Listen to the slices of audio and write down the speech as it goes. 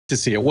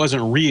fantasy. It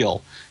wasn't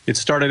real. It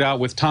started out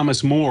with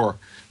Thomas More,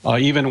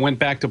 even went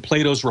back to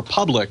Plato's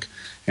Republic,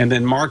 and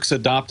then Marx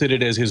adopted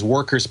it as his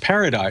workers'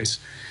 paradise.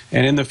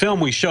 And in the film,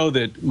 we show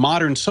that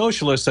modern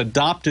socialists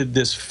adopted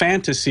this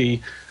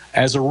fantasy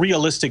as a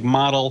realistic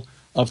model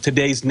of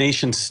today's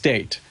nation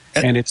state.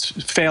 And it's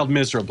failed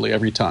miserably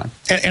every time.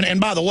 And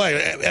by the way,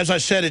 as I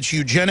said, it's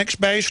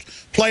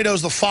eugenics-based.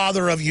 Plato's the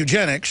father of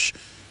eugenics.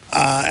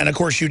 And, of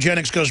course,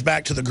 eugenics goes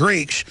back to the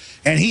Greeks.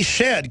 And he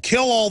said,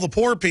 kill all the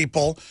poor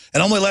people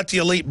and only let the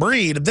elite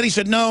breed. Then he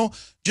said, no,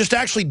 just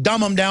actually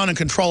dumb them down and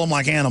control them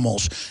like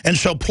animals. And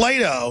so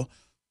Plato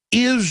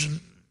is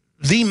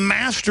the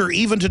master,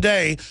 even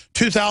today,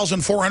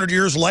 2,400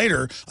 years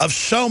later, of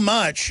so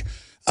much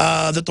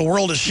that the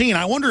world has seen.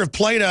 I wonder if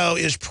Plato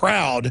is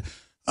proud,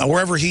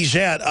 wherever he's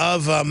at,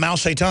 of Mao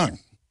Zedong.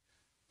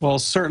 Well,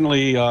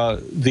 certainly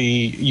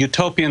the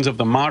utopians of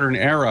the modern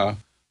era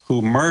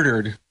who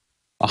murdered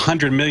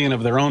 100 million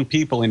of their own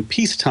people in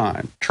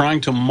peacetime,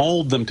 trying to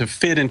mold them to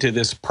fit into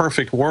this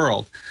perfect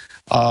world,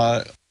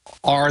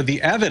 are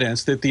the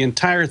evidence that the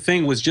entire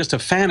thing was just a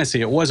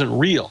fantasy. It wasn't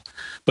real.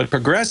 But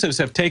progressives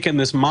have taken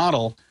this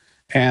model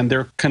and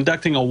they're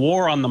conducting a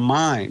war on the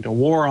mind, a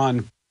war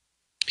on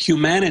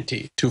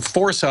humanity to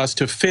force us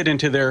to fit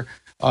into their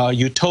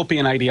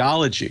utopian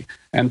ideology.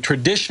 And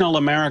traditional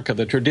America,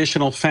 the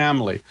traditional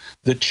family,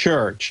 the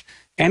church,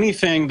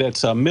 anything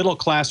that's a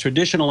middle-class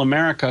traditional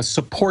America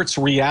supports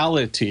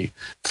reality,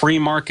 free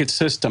market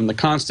system, the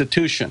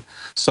Constitution.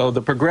 So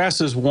the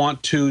progressives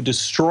want to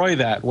destroy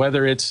that,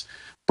 whether it's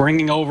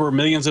bringing over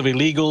millions of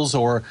illegals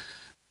or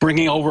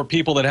bringing over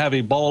people that have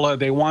Ebola.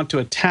 They want to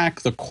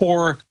attack the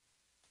core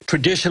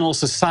traditional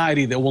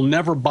society that will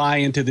never buy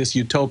into this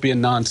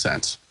utopian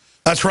nonsense.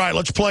 That's right.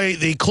 Let's play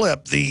the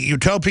clip, the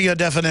utopia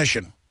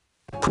definition.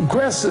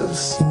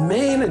 Progressives'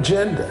 main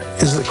agenda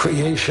is the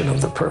creation of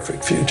the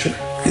perfect future,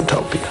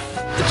 utopia.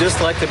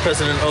 Just like the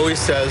president always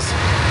says,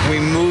 we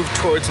move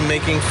towards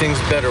making things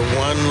better,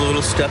 one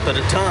little step at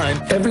a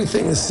time.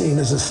 Everything is seen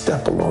as a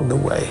step along the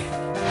way.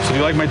 So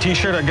you like my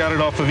t-shirt? I got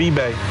it off of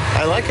eBay.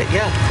 I like it,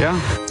 yeah. Yeah?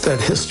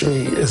 That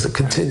history is a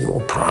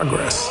continual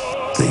progress.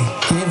 The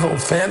evil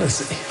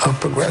fantasy of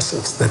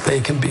progressives that they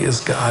can be as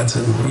gods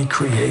and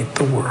recreate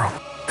the world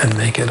and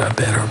make it a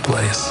better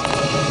place.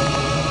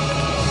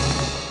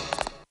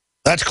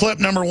 That's clip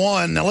number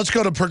one. Now let's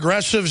go to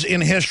progressives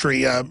in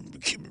history.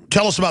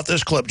 Tell us about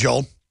this clip,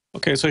 Joel.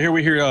 Okay, so here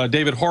we hear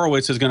David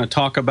Horowitz is going to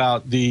talk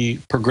about the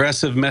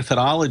progressive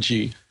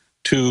methodology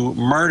to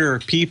murder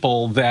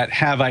people that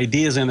have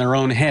ideas in their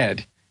own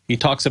head. He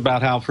talks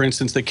about how, for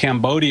instance, the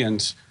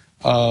Cambodians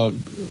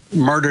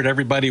murdered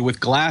everybody with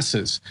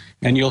glasses.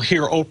 And you'll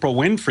hear Oprah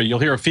Winfrey, you'll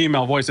hear a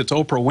female voice, it's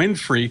Oprah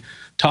Winfrey,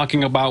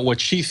 talking about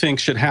what she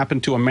thinks should happen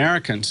to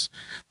Americans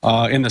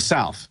in the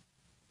South.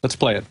 Let's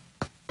play it.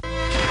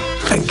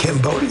 In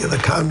Cambodia, the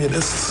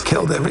communists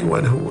killed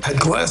everyone who had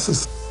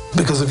glasses,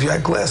 because if you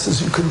had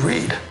glasses, you could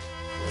read.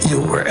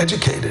 You were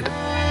educated.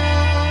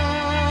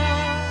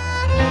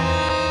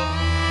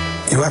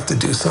 You have to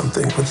do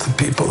something with the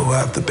people who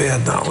have the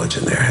bad knowledge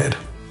in their head.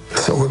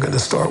 So we're going to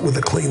start with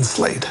a clean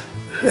slate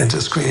and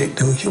just create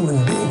new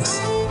human beings.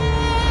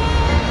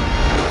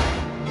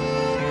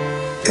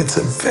 It's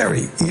a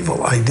very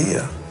evil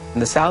idea. In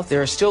the South,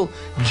 there are still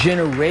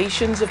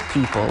generations of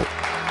people,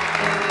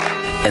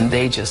 and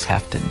they just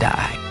have to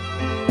die.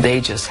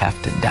 They just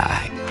have to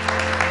die.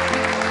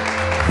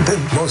 The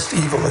most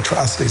evil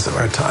atrocities of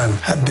our time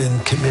have been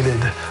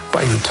committed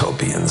by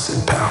utopians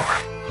in power.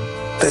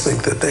 They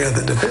think that they are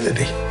the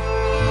divinity.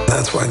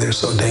 That's why they're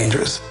so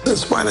dangerous.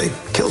 That's why they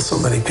kill so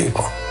many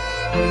people.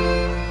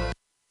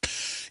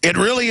 It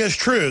really is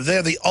true.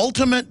 They're the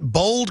ultimate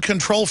bold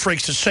control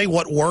freaks to say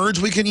what words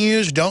we can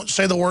use. Don't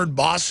say the word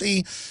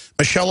bossy.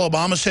 Michelle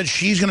Obama said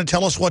she's going to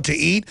tell us what to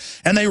eat.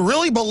 And they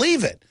really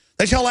believe it.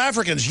 They tell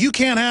Africans, you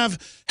can't have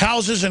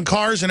houses and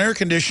cars and air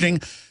conditioning,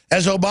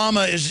 as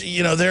Obama is,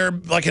 you know, they're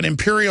like an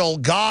imperial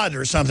god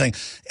or something.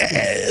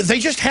 They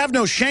just have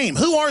no shame.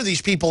 Who are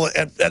these people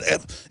at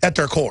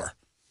their core?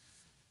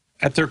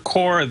 At their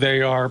core,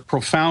 they are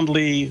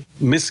profoundly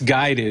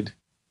misguided,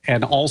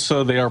 and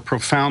also they are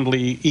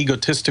profoundly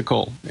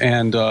egotistical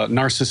and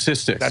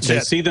narcissistic.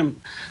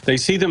 They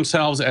see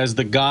themselves as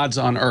the gods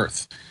on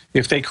earth.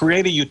 If they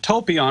create a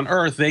utopia on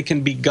earth, they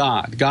can be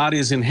God. God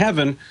is in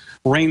heaven,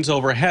 reigns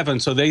over heaven,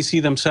 so they see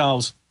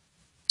themselves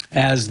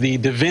as the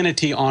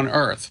divinity on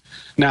earth.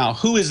 Now,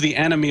 who is the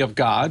enemy of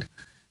God?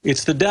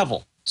 It's the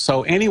devil.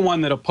 So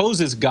anyone that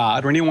opposes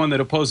God or anyone that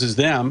opposes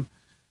them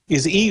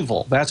is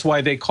evil. That's why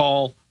they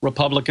call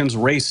Republicans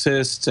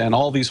racists and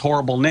all these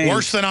horrible names.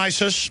 Worse than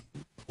ISIS.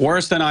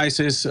 Worse than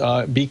ISIS,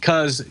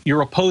 because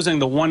you're opposing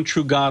the one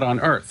true God on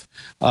earth.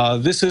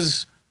 This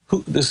is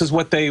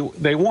what they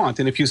want.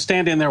 And if you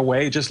stand in their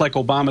way, just like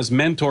Obama's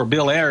mentor,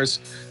 Bill Ayers,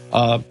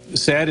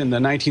 said in the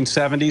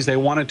 1970s, they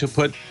wanted to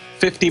put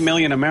 50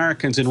 million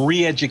Americans in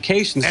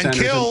re-education centers.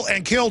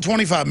 And kill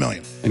 25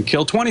 million. And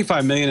kill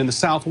 25 million in the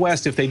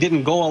Southwest if they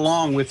didn't go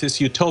along with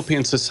this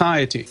utopian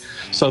society.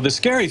 So the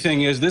scary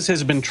thing is this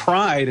has been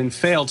tried and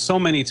failed so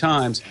many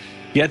times.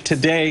 Yet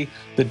today,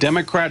 the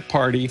Democrat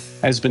Party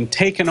has been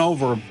taken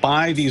over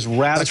by these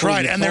radical... That's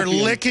right, and they're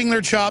utopian- licking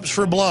their chops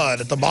for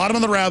blood. At the bottom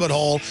of the rabbit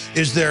hole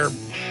is their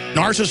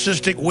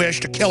narcissistic wish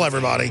to kill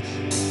everybody.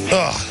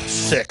 Ugh,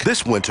 sick.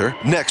 This winter,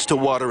 next to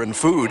water and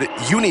food,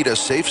 you need a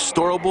safe,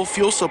 storable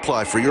fuel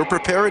supply for your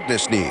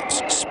preparedness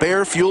needs.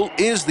 Spare fuel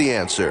is the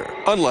answer.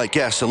 Unlike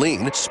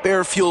gasoline,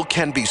 spare fuel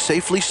can be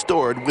safely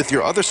stored with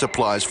your other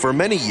supplies for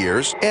many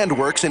years and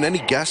works in any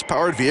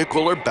gas-powered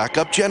vehicle or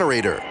backup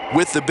generator.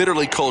 With the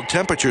bitterly cold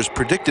temperatures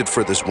predicted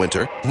for this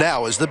winter,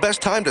 now is the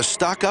best time to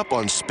stock up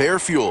on spare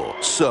fuel.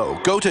 So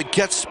go to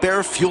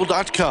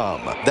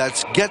GetSpareFuel.com.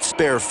 That's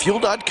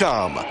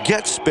GetSpareFuel.com.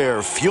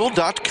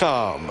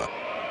 GetSpareFuel.com.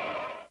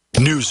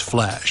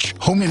 Newsflash.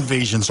 Home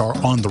invasions are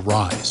on the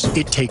rise.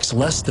 It takes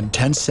less than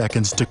 10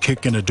 seconds to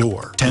kick in a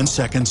door. 10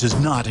 seconds is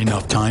not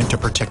enough time to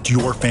protect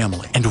your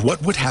family. And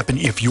what would happen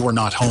if you are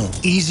not home?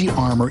 Easy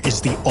Armor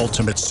is the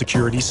ultimate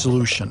security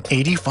solution.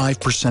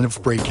 85% of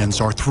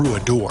break-ins are through a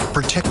door.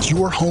 Protect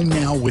your home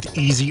now with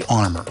Easy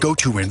Armor. Go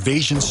to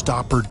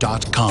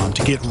InvasionStopper.com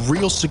to get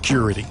real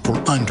security for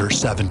under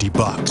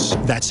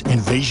 $70. That's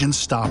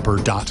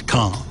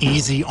InvasionStopper.com.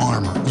 Easy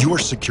Armor. Your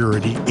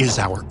security is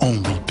our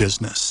only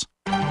business.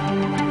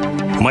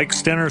 Mike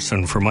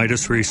Stenerson from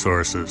Midas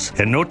Resources.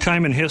 At no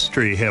time in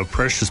history have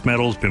precious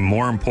metals been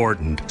more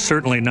important,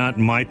 certainly not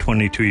in my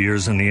 22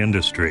 years in the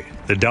industry.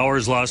 The dollar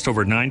has lost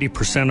over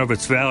 90% of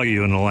its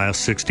value in the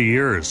last 60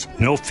 years.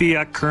 No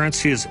fiat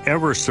currency has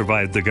ever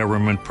survived the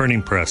government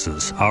printing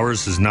presses.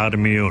 Ours is not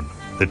immune.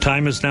 The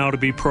time is now to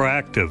be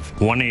proactive.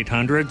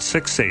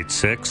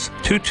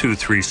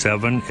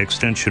 1-800-686-2237,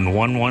 extension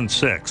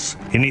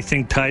 116.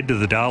 Anything tied to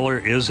the dollar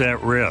is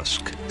at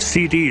risk.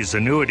 CDs,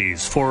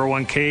 annuities,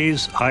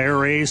 401ks,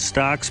 IRAs,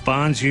 stocks,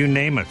 bonds, you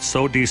name it,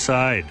 so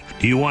decide.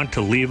 Do you want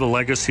to leave a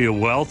legacy of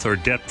wealth or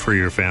debt for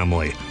your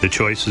family? The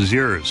choice is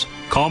yours.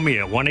 Call me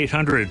at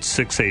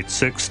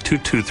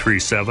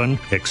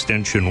 1-800-686-2237,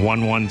 extension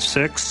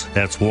 116.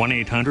 That's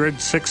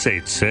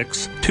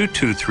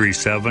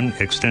 1-800-686-2237,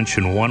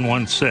 extension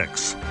 116.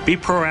 Be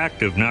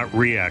proactive, not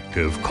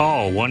reactive.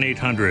 Call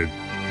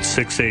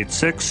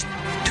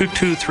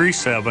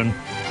 1-800-686-2237,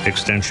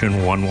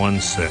 extension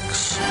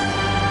 116.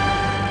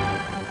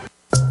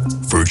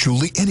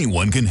 Virtually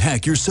anyone can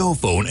hack your cell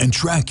phone and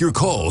track your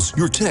calls,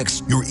 your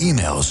texts, your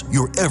emails,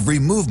 your every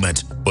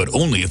movement, but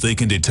only if they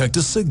can detect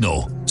a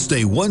signal.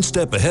 Stay one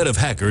step ahead of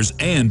hackers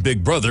and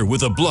Big Brother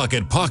with a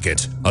Blockit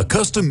Pocket, a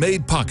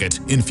custom-made pocket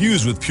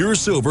infused with pure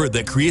silver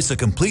that creates a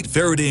complete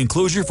Faraday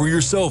enclosure for your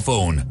cell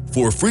phone.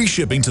 For free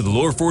shipping to the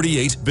lower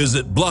 48,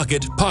 visit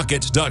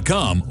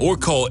BlockitPocket.com or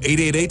call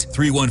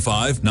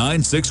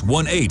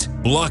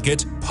 888-315-9618.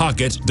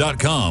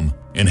 BlockitPocket.com,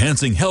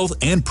 enhancing health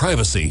and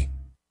privacy.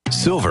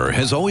 Silver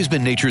has always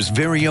been nature's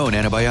very own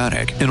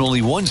antibiotic, and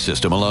only one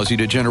system allows you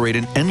to generate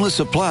an endless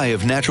supply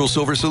of natural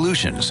silver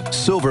solutions.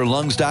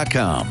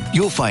 SilverLungs.com.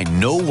 You'll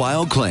find no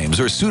wild claims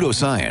or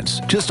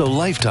pseudoscience, just a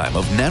lifetime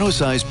of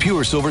nano-sized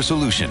pure silver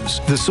solutions.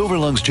 The Silver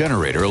Lungs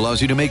generator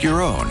allows you to make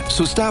your own,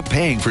 so stop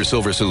paying for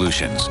silver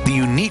solutions. The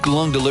unique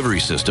lung delivery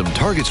system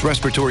targets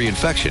respiratory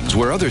infections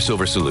where other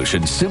silver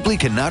solutions simply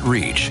cannot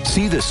reach.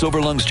 See the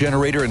Silver Lungs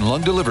generator and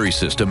lung delivery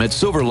system at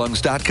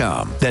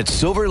SilverLungs.com. That's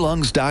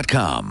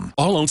SilverLungs.com.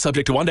 All loans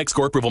subject to OnDeck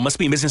score approval, must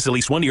be in business at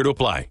least 1 year to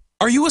apply.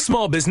 Are you a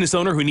small business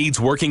owner who needs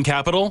working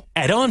capital?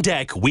 At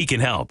OnDeck, we can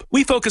help.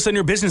 We focus on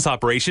your business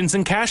operations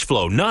and cash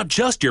flow, not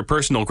just your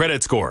personal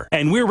credit score.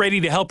 And we're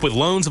ready to help with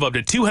loans of up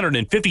to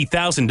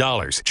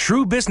 $250,000.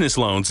 True business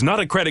loans, not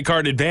a credit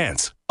card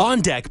advance.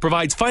 OnDeck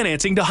provides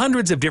financing to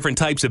hundreds of different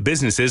types of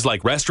businesses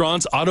like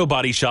restaurants, auto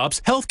body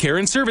shops, healthcare,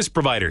 and service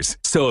providers.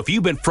 So if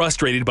you've been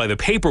frustrated by the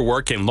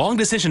paperwork and long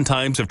decision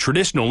times of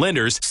traditional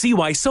lenders, see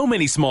why so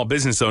many small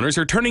business owners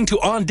are turning to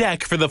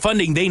OnDeck for the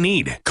funding they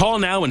need. Call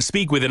now and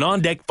speak with an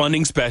OnDeck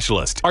funding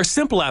specialist. Our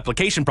simple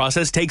application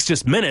process takes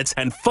just minutes,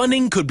 and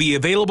funding could be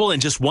available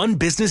in just one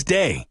business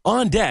day.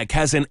 OnDeck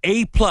has an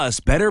A+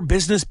 Better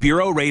Business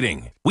Bureau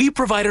rating. We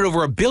provided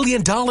over $1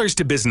 billion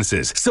to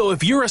businesses. So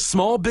if you're a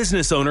small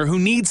business owner who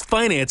needs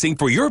financing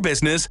for your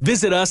business,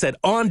 visit us at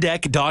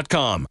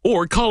OnDeck.com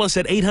or call us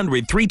at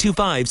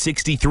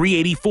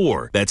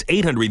 800-325-6384. That's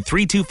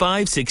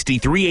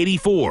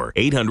 800-325-6384.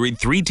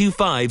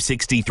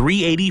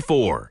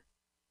 800-325-6384.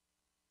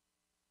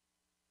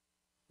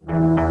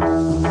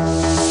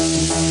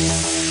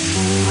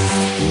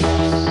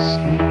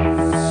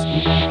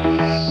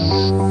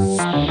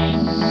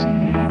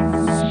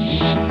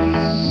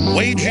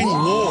 Waging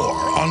war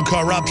on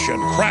corruption,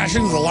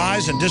 crashing the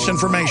lies and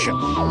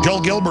disinformation.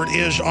 Joel Gilbert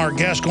is our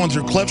guest, going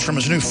through clips from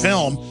his new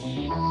film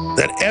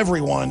that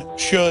everyone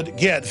should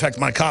get. In fact,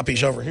 my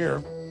copy's over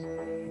here.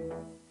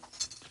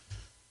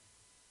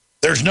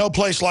 There's No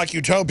Place Like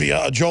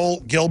Utopia, a Joel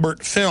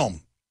Gilbert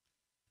film.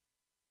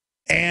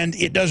 And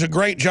it does a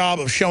great job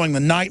of showing the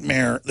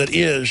nightmare that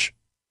is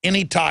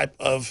any type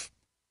of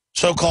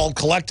so-called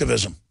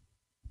collectivism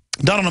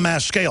done on a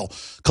mass scale.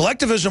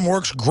 Collectivism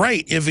works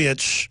great if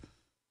it's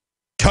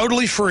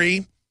totally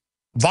free,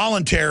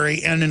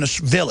 voluntary, and in a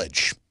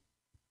village.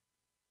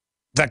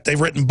 In fact, they've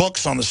written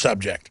books on the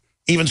subject.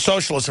 Even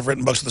socialists have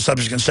written books on the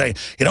subject and say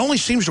it only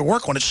seems to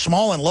work when it's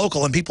small and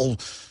local and people,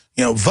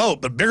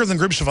 vote. But bigger than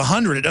groups of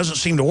 100, it doesn't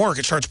seem to work.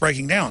 It starts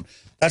breaking down.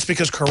 That's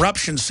because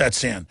corruption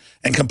sets in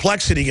and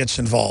complexity gets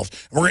involved.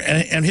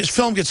 And his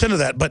film gets into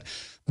that. But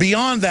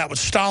beyond that, with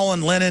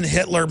Stalin, Lenin,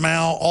 Hitler,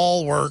 Mao,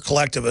 all were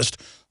collectivists.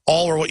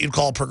 All were what you'd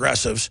call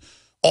progressives.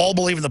 All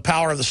believe in the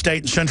power of the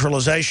state and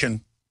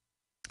centralization.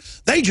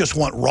 They just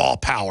want raw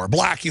power,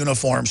 black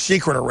uniforms,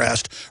 secret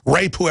arrest,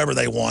 rape whoever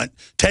they want,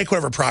 take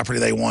whatever property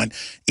they want.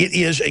 It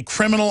is a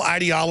criminal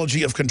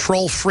ideology of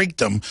control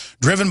freakdom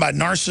driven by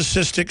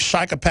narcissistic,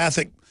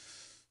 psychopathic,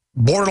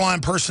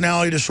 borderline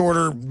personality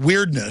disorder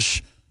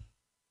weirdness,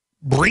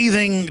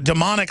 breathing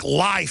demonic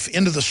life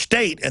into the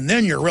state, and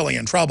then you're really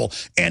in trouble.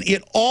 And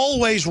it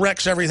always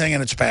wrecks everything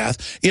in its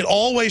path. It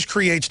always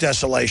creates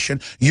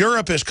desolation.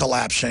 Europe is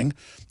collapsing.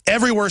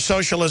 Everywhere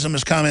socialism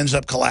has come ends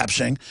up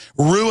collapsing.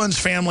 Ruins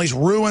families,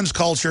 ruins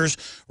cultures,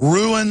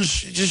 ruins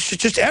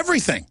just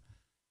everything.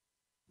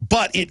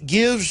 But it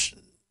gives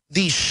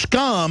the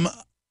scum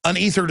an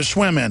ether to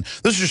swim in.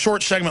 This is a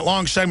short segment,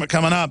 long segment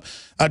coming up.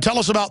 Tell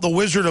us about The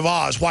Wizard of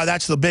Oz, why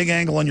that's the big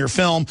angle in your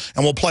film,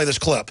 and we'll play this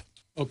clip.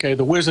 Okay,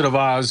 The Wizard of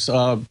Oz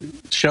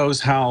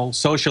shows how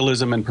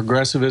socialism and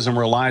progressivism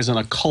relies on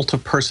a cult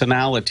of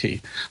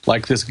personality.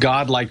 Like this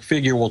godlike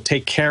figure will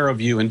take care of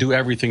you and do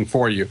everything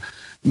for you.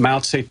 Mao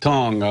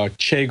Zedong,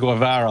 Che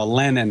Guevara,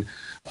 Lenin,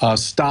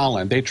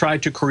 Stalin. They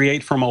tried to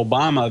create from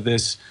Obama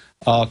this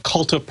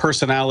cult of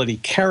personality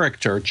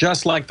character,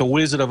 just like the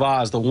Wizard of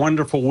Oz. The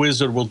wonderful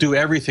wizard will do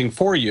everything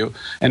for you.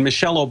 And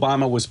Michelle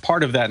Obama was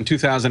part of that in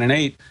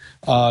 2008,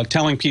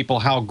 telling people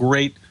how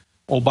great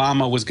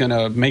Obama was going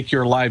to make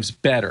your lives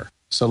better.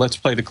 So let's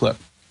play the clip.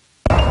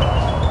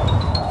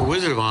 The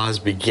Wizard of Oz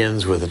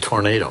begins with a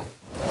tornado.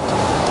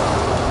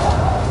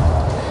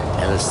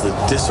 And it's the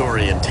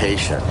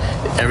disorientation.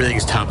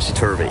 Everything's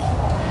topsy-turvy.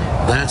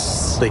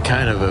 That's the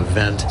kind of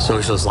event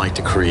socialists like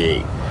to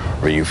create,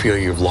 where you feel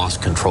you've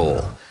lost control.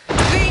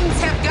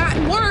 Things have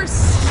gotten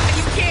worse, and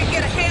you can't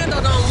get a handle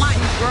on life.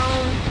 We've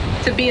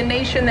grown to be a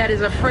nation that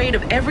is afraid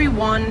of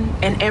everyone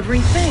and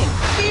everything.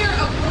 Fear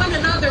of one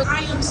another.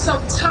 I am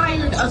so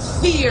tired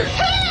of fear.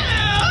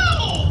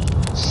 Help!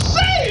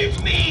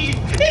 Save me!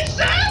 It's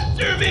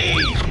after me!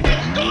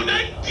 It's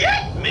gonna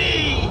get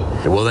me!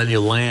 Well, then you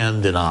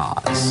land in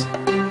Oz.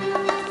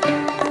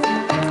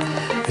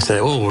 You say,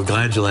 oh, we're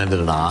glad you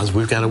landed in Oz.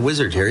 We've got a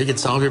wizard here. He can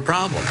solve your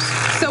problems.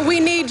 So we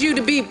need you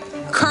to be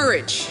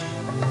courage,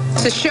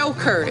 to show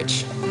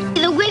courage.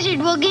 The wizard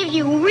will give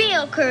you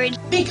real courage.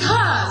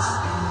 Because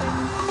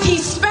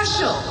he's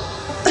special.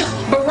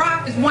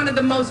 Barack is one of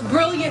the most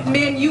brilliant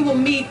men you will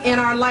meet in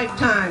our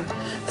lifetime.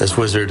 This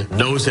wizard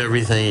knows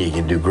everything. He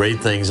can do great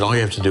things. And all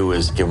you have to do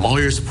is give him all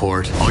your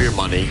support, all your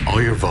money,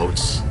 all your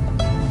votes.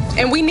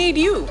 And we need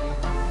you.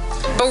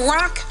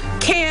 Barack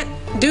can't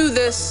do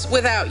this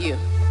without you.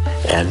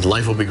 And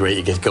life will be great.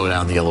 You get to go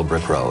down the yellow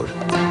brick road.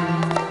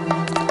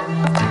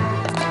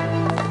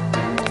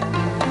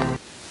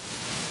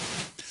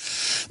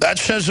 That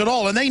says it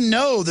all. And they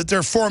know that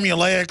they're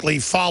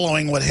formulaically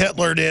following what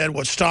Hitler did,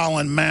 what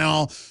Stalin,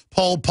 Mao,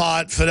 Pol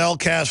Pot, Fidel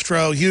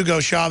Castro, Hugo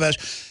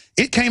Chavez.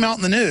 It came out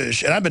in the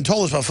news, and I've been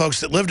told this by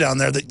folks that live down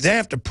there, that they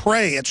have to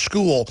pray at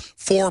school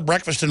for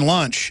breakfast and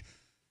lunch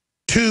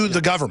to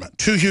the government,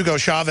 to Hugo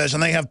Chavez,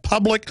 and they have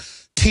public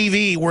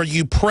TV where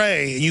you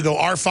pray, and you go,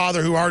 Our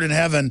Father who art in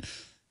heaven,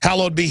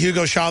 hallowed be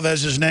Hugo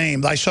Chavez's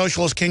name. Thy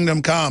socialist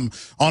kingdom come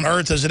on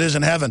earth as it is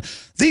in heaven.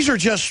 These are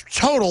just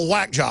total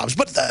whack jobs.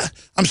 But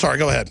I'm sorry,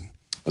 go ahead.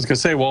 I was going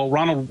to say, well,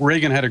 Ronald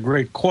Reagan had a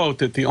great quote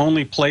that the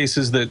only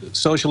places that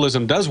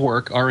socialism does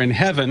work are in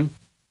heaven,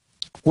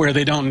 where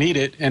they don't need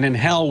it, and in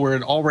hell, where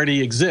it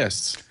already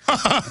exists.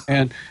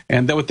 and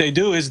what they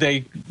do is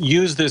they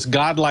use this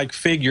godlike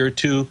figure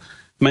to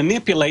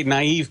manipulate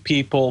naive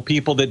people,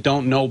 people that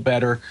don't know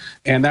better.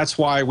 And that's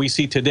why we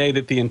see today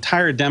that the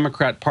entire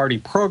Democrat Party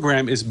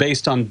program is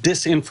based on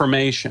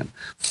disinformation,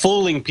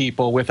 fooling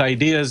people with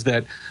ideas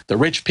that the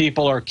rich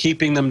people are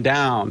keeping them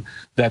down,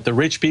 that the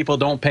rich people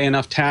don't pay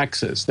enough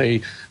taxes.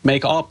 They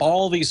make up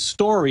all these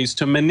stories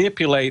to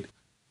manipulate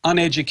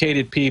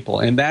uneducated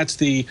people. And that's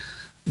the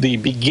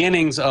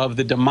beginnings of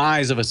the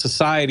demise of a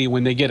society.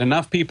 When they get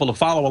enough people to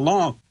follow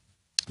along,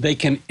 they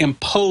can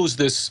impose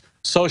this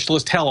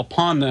socialist hell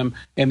upon them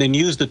and then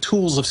use the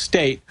tools of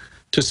state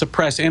to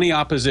suppress any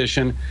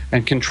opposition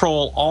and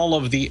control all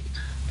of the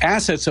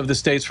assets of the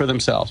states for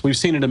themselves. We've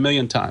seen it a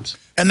million times.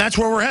 And that's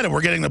where we're headed.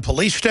 We're getting the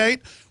police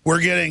state. We're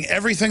getting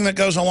everything that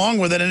goes along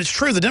with it. And it's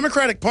true. The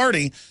Democratic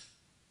Party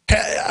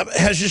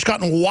has just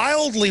gotten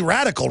wildly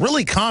radical,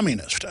 really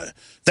communist.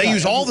 They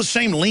use all the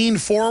same lean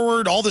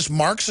forward, all this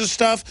Marxist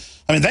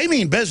stuff. I mean, they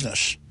mean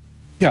business.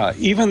 Yeah,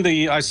 even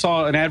I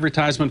saw an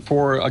advertisement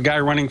for a guy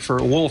running for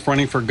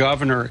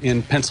governor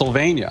in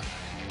Pennsylvania.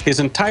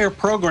 His entire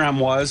program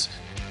was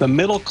the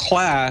middle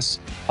class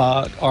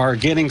are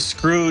getting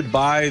screwed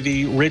by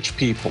the rich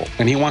people,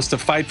 and he wants to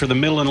fight for the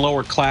middle and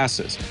lower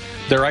classes.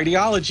 Their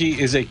ideology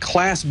is a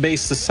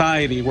class-based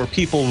society where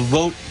people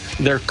vote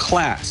their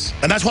class.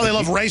 And that's why they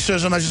love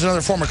racism. That's just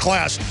another form of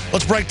class.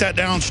 Let's break that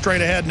down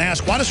straight ahead and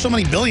ask, why do so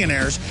many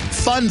billionaires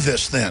fund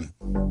this then?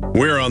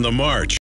 We're on the march.